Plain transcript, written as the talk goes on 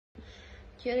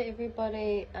Kia ora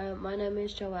everybody, my name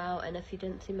is Joelle, and if you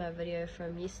didn't see my video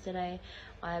from yesterday,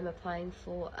 I am applying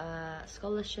for a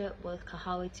scholarship with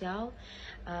Kahawi Te Ao,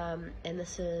 and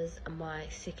this is my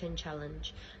second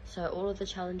challenge. So all of the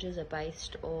challenges are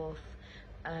based off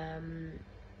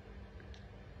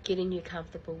getting you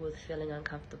comfortable with feeling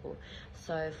uncomfortable.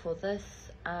 So for this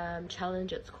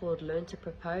challenge, it's called Learn to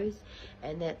Propose,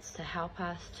 and that's to help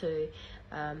us to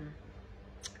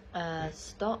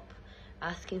stop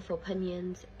asking for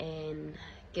opinions and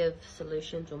give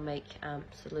solutions, or make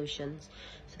solutions,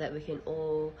 so that we can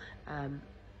all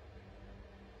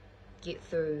get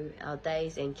through our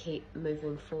days and keep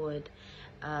moving forward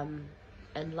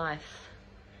in life,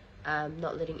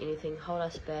 not letting anything hold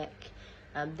us back,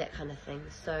 that kind of thing.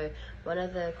 So one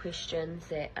of the questions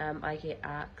that I get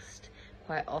asked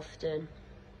quite often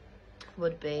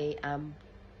would be,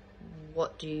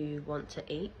 what do you want to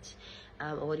eat,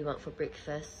 or what do you want for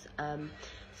breakfast?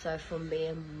 So for me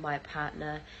and my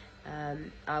partner,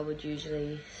 I would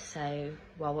usually say,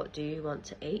 well, what do you want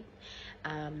to eat?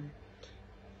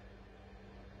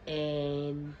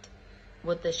 And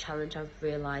with this challenge, I've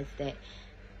realized that,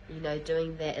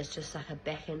 doing that is just like a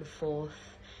back and forth,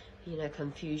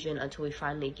 confusion until we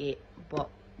finally get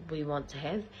what we want to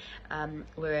have.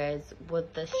 Whereas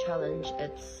with this challenge,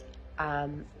 it's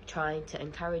trying to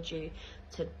encourage you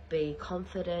to be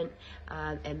confident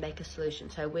and make a solution.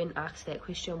 So when asked that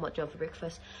question, what do you want for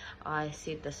breakfast, I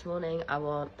said this morning I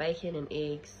want bacon and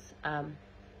eggs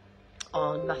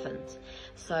on muffins.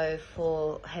 So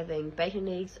for having bacon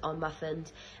and eggs on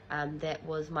muffins, that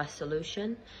was my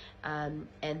solution, and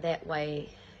that way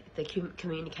the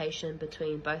communication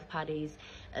between both parties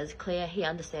is clear. He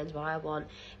understands what I want,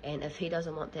 and if he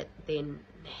doesn't want that, then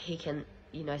he can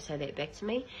say that back to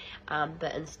me.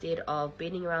 But instead of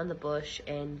beating around the bush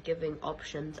and giving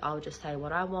options, I'll just say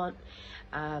what I want.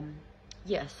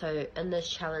 So in this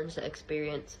challenge, the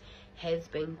experience has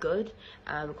been good.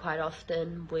 Quite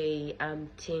often we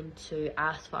tend to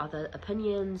ask for other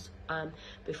opinions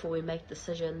before we make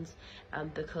decisions,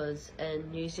 because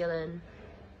in New Zealand,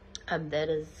 that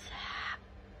is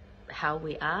how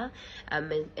we are, and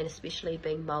especially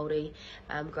being Māori,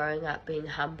 growing up being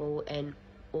humble and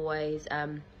always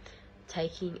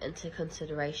taking into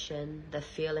consideration the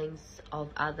feelings of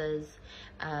others,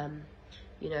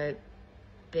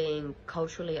 being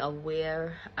culturally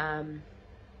aware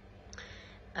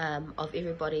of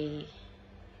everybody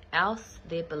else,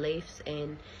 their beliefs,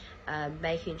 and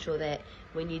making sure that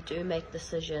when you do make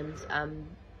decisions,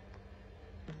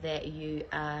 that you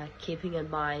are keeping in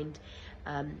mind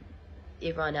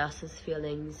everyone else's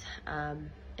feelings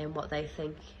and what they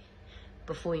think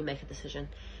before you make a decision.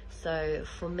 So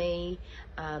for me,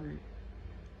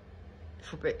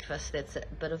 for breakfast, that's a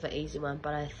bit of an easy one,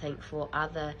 but I think for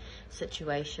other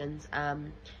situations,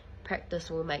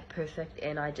 practice will make perfect,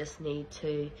 and I just need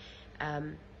to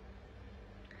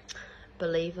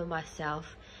believe in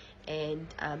myself and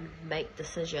make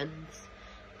decisions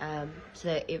so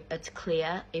that it's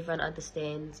clear, everyone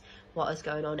understands what is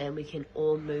going on, and we can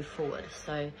all move forward.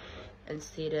 So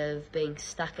instead of being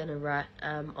stuck in a rut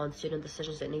on certain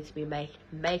decisions that need to be made,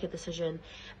 make a decision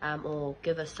or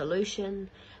give a solution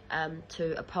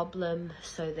to a problem,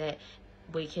 so that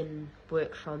we can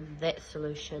work from that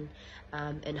solution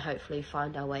and hopefully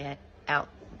find our way out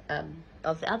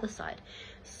of the other side.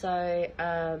 So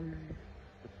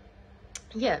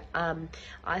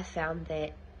I found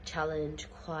that challenge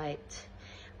quite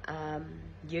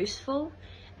useful,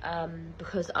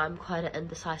 because I'm quite an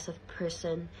indecisive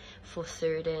person for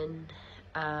certain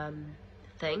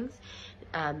things.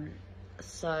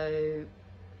 So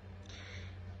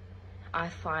I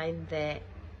find that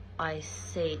I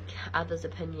seek others'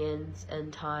 opinions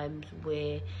in times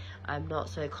where I'm not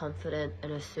so confident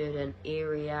in a certain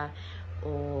area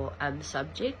or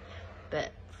subject, but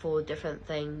for different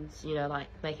things, like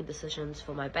making decisions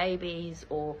for my babies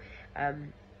or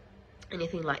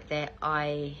anything like that,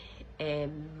 I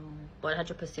am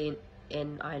 100%,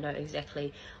 and I know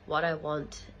exactly what I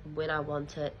want, when I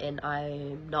want it, and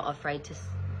I'm not afraid to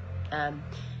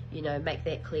make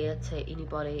that clear to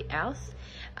anybody else.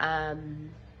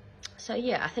 So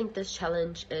I think this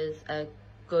challenge is a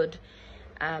good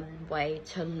way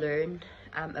to learn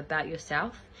about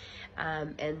yourself,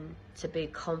 and to be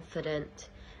confident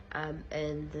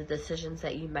in the decisions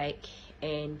that you make,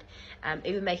 and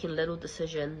even making little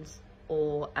decisions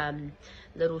or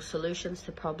little solutions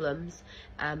to problems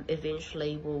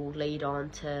eventually will lead on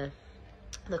to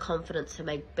the confidence to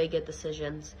make bigger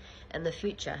decisions in the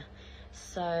future.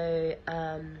 So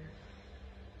that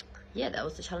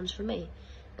was the challenge for me.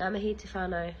 Ngā mihi te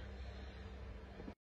whānau.